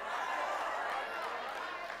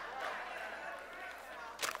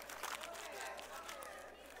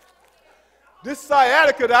 This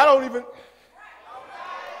sciatica that I don't even.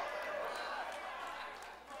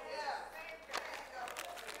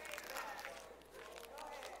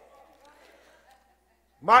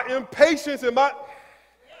 My impatience and my.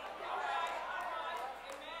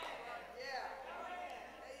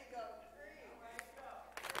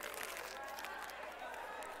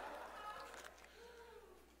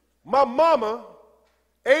 My mama,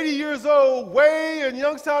 80 years old, way in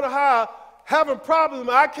Youngstown, Ohio, having problems.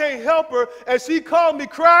 I can't help her, and she called me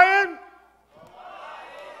crying.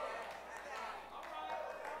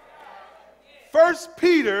 1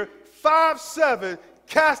 Peter 5:7,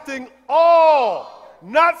 casting all,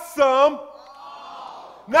 not some,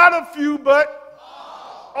 not a few, but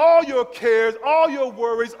all your cares, all your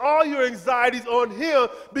worries, all your anxieties on him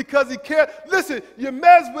because he cares. Listen, you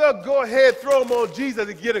may as well go ahead, throw them on Jesus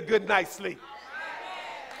and get a good night's sleep.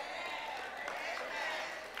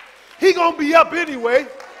 He gonna be up anyway.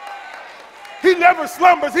 He never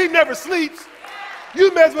slumbers, he never sleeps.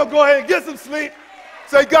 You may as well go ahead and get some sleep.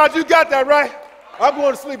 Say, God, you got that right. I'm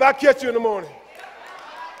going to sleep. I'll catch you in the morning.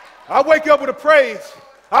 I wake up with a praise.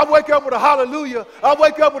 I wake up with a hallelujah. I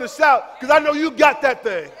wake up with a shout because I know you got that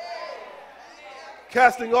thing.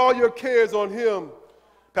 Casting all your cares on him.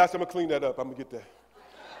 Pastor, I'm going to clean that up. I'm going to get that.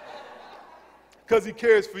 Because he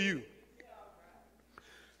cares for you.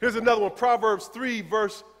 Here's another one. Proverbs 3,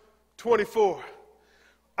 verse 24.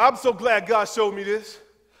 I'm so glad God showed me this.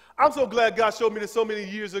 I'm so glad God showed me this so many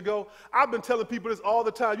years ago. I've been telling people this all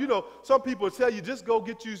the time. Some people tell you, just go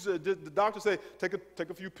get you, the doctor say, take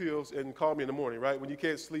a few pills and call me in the morning, right? When you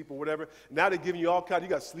can't sleep or whatever. Now they're giving you all kinds, you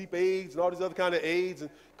got sleep aids and all these other kind of aids.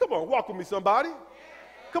 And come on, walk with me, somebody.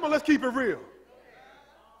 Come on, let's keep it real.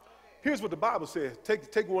 Here's what the Bible says. Take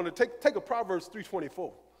a Proverbs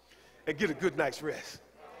 3:24 and get a good night's rest.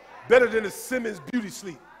 Better than a Simmons beauty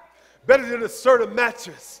sleep. Better than a Serta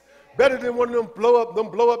mattress. Better than one of them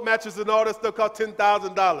blow up mattresses and all that stuff cost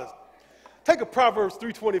 $10,000. Take a Proverbs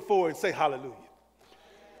 3:24 and say hallelujah.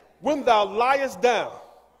 When thou liest down,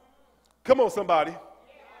 come on somebody.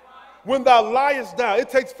 When thou liest down, it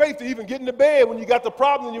takes faith to even get into bed when you got the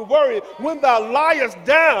problem and you're worried. When thou liest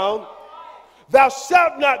down, thou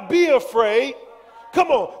shalt not be afraid.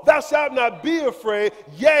 Come on, thou shalt not be afraid.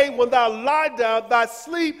 Yea, when thou lie down, thy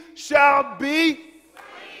sleep shall be.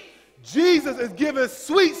 Jesus is giving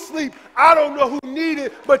sweet sleep. I don't know who needs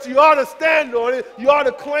it, but you ought to stand on it. You ought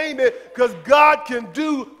to claim it because God can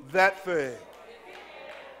do that thing.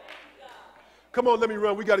 Come on, let me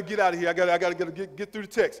run. We got to get out of here. I got to get through the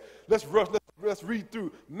text. Let's rush. Let's read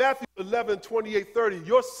through. Matthew 11:28-30.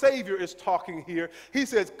 Your Savior is talking here. He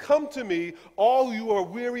says, come to me, all you are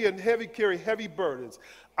weary and carry heavy burdens.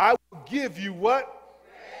 I will give you what?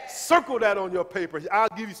 Circle that on your paper. I'll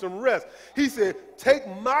give you some rest. He said, take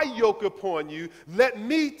my yoke upon you. Let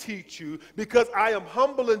me teach you because I am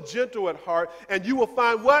humble and gentle at heart. And you will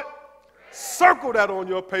find what? Circle that on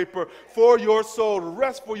your paper for your soul.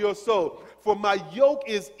 Rest for your soul. For my yoke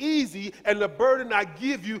is easy and the burden I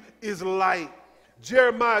give you is light.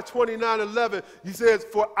 Jeremiah 29:11, he says,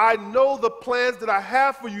 for I know the plans that I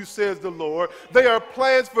have for you, says the Lord. They are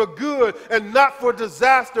plans for good and not for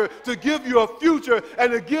disaster, to give you a future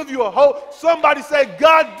and to give you a hope. Somebody say,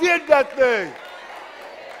 God did that thing.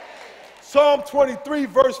 Psalm 23,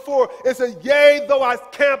 verse 4, it says, yea, though I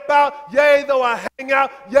camp out, yea, though I hang out,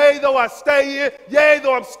 yea, though I stay in, yea,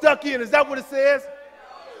 though I'm stuck in. Is that what it says?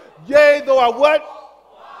 Yea, though I what?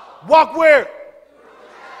 Walk where?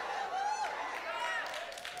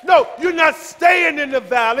 No, you're not staying in the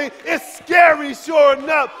valley. It's scary, sure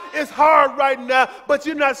enough. It's hard right now, but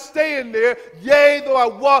you're not staying there. Yea, though I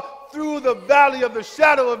walk through the valley of the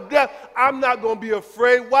shadow of death, I'm not going to be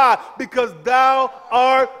afraid. Why? Because thou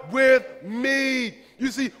art with me. You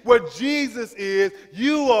see, where Jesus is,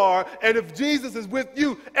 you are. And if Jesus is with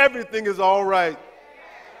you, everything is all right.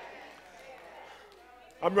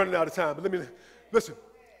 I'm running out of time, but let me listen.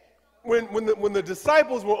 When the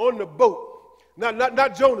disciples were on the boat,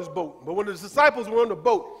 not Jonah's boat, but when the disciples were on the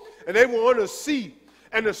boat and they were on the sea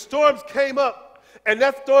and the storms came up and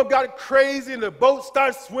that storm got crazy and the boat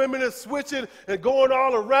started swimming and switching and going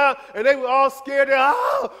all around and they were all scared.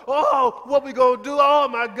 What we going to do? Oh,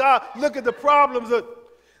 my God, look at the problems.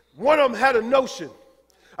 One of them had a notion.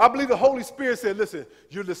 I believe the Holy Spirit said, listen,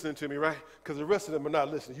 you're listening to me, right? Because the rest of them are not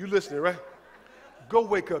listening. You listening, right? Go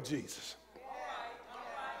wake up Jesus.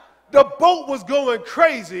 The boat was going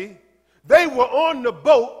crazy. They were on the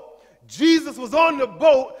boat. Jesus was on the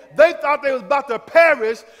boat. They thought they was about to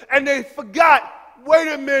perish, and they forgot, wait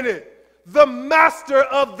a minute, the master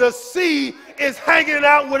of the sea is hanging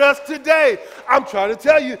out with us today. I'm trying to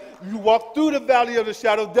tell you, you walk through the valley of the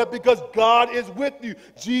shadow of death because God is with you.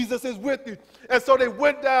 Jesus is with you. And so they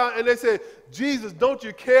went down and they said, Jesus, don't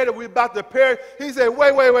you care that we're about to perish? He said,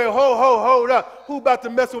 wait, hold up. Who about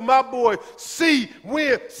to mess with my boy? Sea,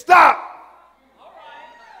 wind, stop.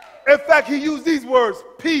 In fact, he used these words,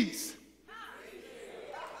 peace.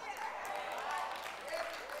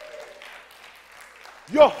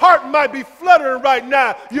 Your heart might be fluttering right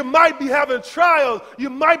now. You might be having trials. You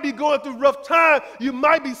might be going through rough times. You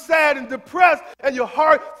might be sad and depressed, and your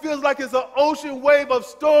heart feels like it's an ocean wave of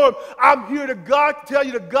storm. I'm here to tell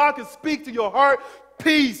you that God can speak to your heart.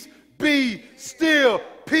 Peace, be still.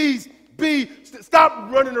 Peace, be.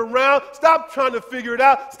 Stop running around. Stop trying to figure it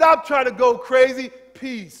out. Stop trying to go crazy.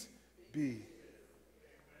 Peace, be.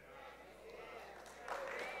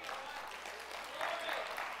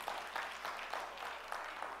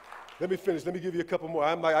 Let me finish. Let me give you a couple more.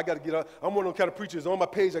 I got to get out. I'm one of those kind of preachers. On my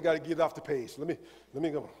page, I got to get off the page. Let me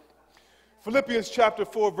go. Philippians chapter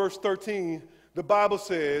 4, verse 13, the Bible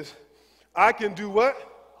says, I can do what?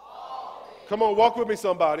 Come on, walk with me,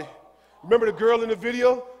 somebody. Remember the girl in the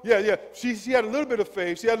video? Yeah. She had a little bit of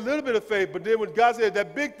faith. But then when God said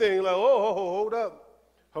that big thing, like, hold up.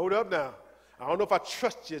 Hold up now. I don't know if I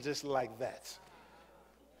trust you just like that.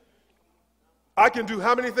 I can do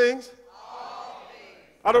how many things?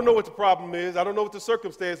 I don't know what the problem is. I don't know what the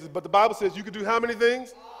circumstances, but the Bible says you can do how many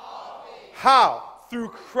things? How? Through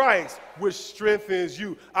Christ, which strengthens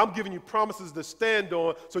you. I'm giving you promises to stand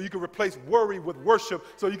on so you can replace worry with worship,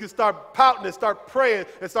 so you can start pouting and start praying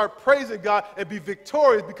and start praising God and be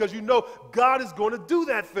victorious because you know God is going to do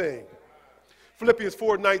that thing. Philippians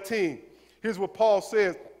 4:19. Here's what Paul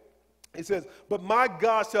says. He says, but my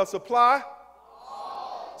God shall supply.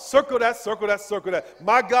 Circle that.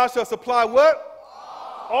 My God shall supply what?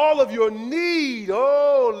 All of your need.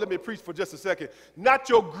 Oh, let me preach for just a second. Not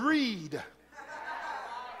your greed.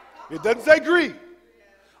 It doesn't say greed.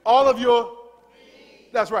 All of your,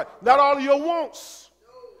 that's right. Not all of your wants.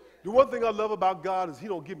 The one thing I love about God is he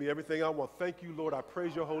don't give me everything I want. Thank you, Lord. I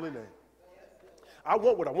praise your holy name. I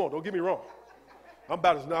want what I want. Don't get me wrong. I'm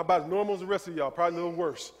about as normal as the rest of y'all, probably a little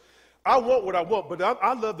worse. I want what I want, but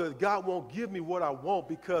I love that God won't give me what I want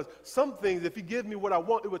because some things, if he gives me what I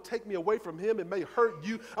want, it would take me away from him. It may hurt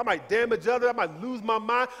you. I might damage others. I might lose my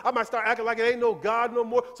mind. I might start acting like it ain't no God no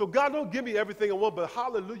more. So God don't give me everything I want, but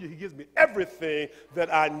hallelujah, he gives me everything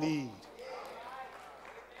that I need.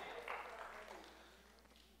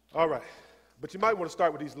 All right, but you might want to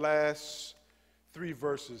start with these last 3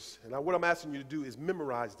 verses. And what I'm asking you to do is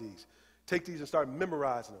memorize these. Take these and start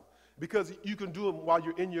memorizing them. Because you can do them while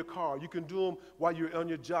you're in your car. You can do them while you're on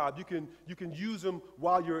your job. You can use them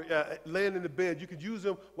while you're laying in the bed. You could use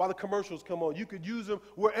them while the commercials come on. You could use them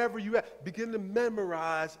wherever you're at. Begin to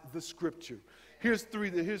memorize the scripture. Here's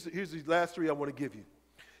these last 3 I want to give you.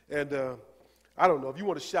 And I don't know. If you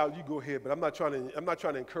want to shout, you go ahead. But I'm not trying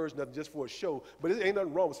to encourage nothing just for a show. But it ain't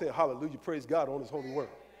nothing wrong with saying hallelujah, praise God on his holy word.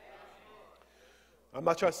 I'm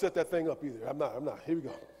not trying to set that thing up either. I'm not. Here we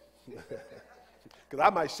go. Because I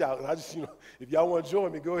might shout, and I just, if y'all want to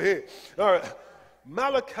join me, go ahead. All right.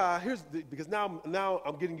 Malachi, because now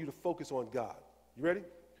I'm getting you to focus on God. You ready?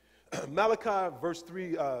 Malachi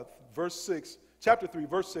verse 6, chapter 3,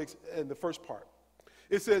 verse 6, and the first part.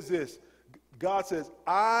 It says this. God says,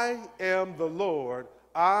 I am the Lord,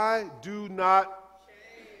 I do not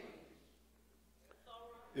change.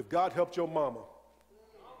 If God helped your mama,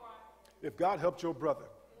 if God helped your brother,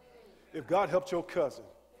 if God helped your cousin,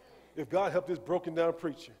 if God helped this broken down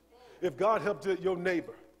preacher, if God helped your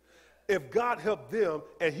neighbor, if God helped them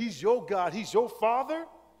and he's your God, he's your father,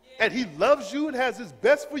 and he loves you and has his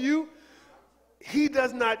best for you, he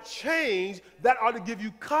does not change. That ought to give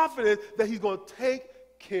you confidence that he's going to take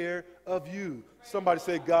care of you. Somebody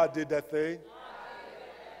say, God did that thing.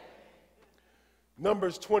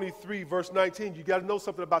 Numbers 23, verse 19. You got to know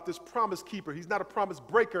something about this promise keeper. He's not a promise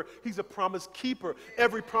breaker. He's a promise keeper.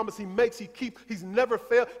 Every promise he makes, he keeps. He's never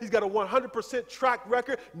failed. He's got a 100% track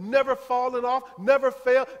record, never fallen off, never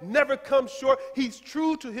failed, never come short. He's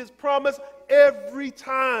true to his promise every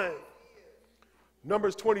time.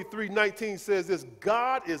 Numbers 23, 19 says this,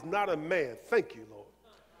 God is not a man. Thank you, Lord.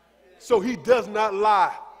 So he does not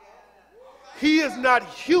lie. He is not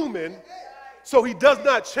human, so he does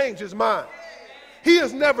not change his mind. He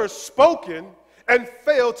has never spoken and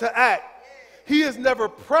failed to act. He has never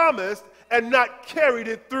promised and not carried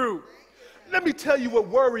it through. Let me tell you what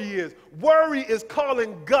worry is. Worry is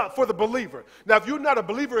calling God for the believer. Now, if you're not a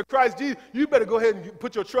believer in Christ Jesus, you better go ahead and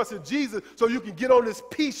put your trust in Jesus so you can get on this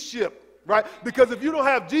peace ship. Right? Because if you don't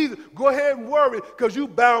have Jesus, go ahead and worry because you're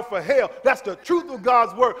bound for hell. That's the truth of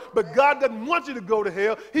God's word. But God doesn't want you to go to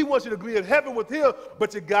hell. He wants you to be in heaven with him,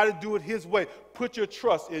 but you got to do it his way. Put your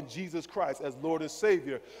trust in Jesus Christ as Lord and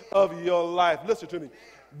Savior of your life. Listen to me.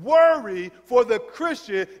 Worry for the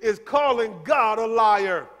Christian is calling God a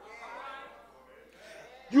liar.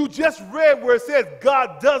 You just read where it says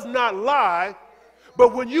God does not lie.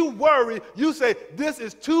 But when you worry, you say, this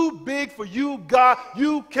is too big for you, God.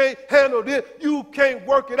 You can't handle this. You can't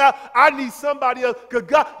work it out. I need somebody else because,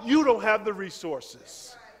 God, you don't have the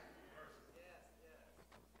resources.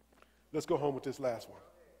 Let's go home with this last one.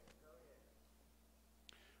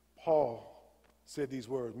 Paul said these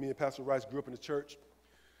words. Me and Pastor Rice grew up in the church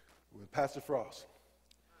with Pastor Frost.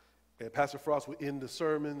 And Pastor Frost would end the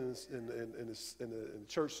sermon in the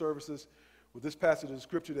church services with this passage of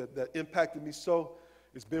scripture that impacted me so.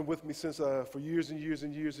 It's been with me since for years and years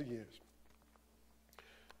and years and years.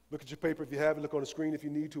 Look at your paper if you have it. Look on the screen if you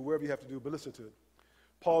need to, wherever you have to do. But listen to it.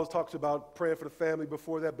 Paul talks about praying for the family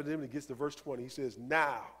before that, but then when he gets to verse 20, he says,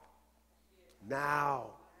 now,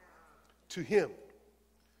 to him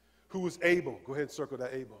who is able. Go ahead and circle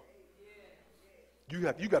that able. You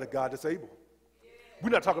got a God that's able. We're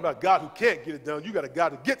not talking about God who can't get it done. You got a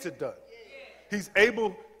God who gets it done. He's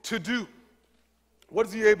able to do. What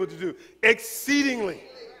is he able to do? Exceedingly.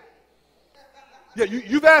 Yeah,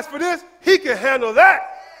 you've asked for this. He can handle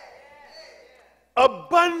that.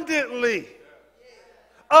 Abundantly.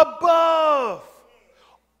 Above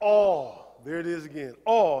all. There it is again.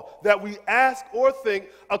 All that we ask or think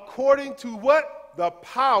according to what? The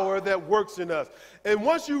power that works in us. And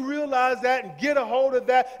once you realize that and get a hold of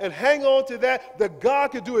that and hang on to that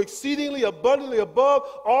God can do exceedingly abundantly above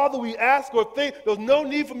all that we ask or think. There's no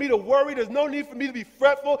need for me to worry. There's no need for me to be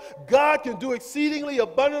fretful. God can do exceedingly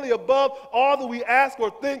abundantly above all that we ask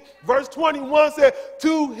or think. Verse 21 said,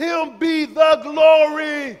 to him be the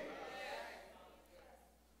glory.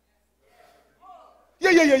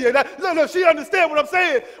 Yeah. No, she understands what I'm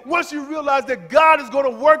saying. Once you realize that God is going to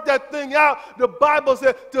work that thing out, the Bible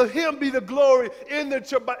says, to him be the glory in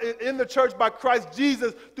the church by Christ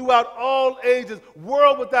Jesus throughout all ages,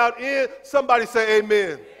 world without end. Somebody say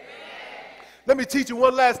amen. Let me teach you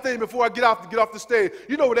one last thing before I get off the stage.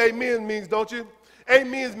 You know what amen means, don't you?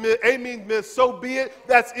 Amen means so be it.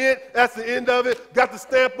 That's it. That's the end of it. Got the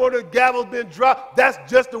stamp on it. Gavel's been dropped. That's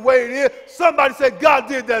just the way it is. Somebody say God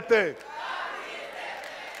did that thing.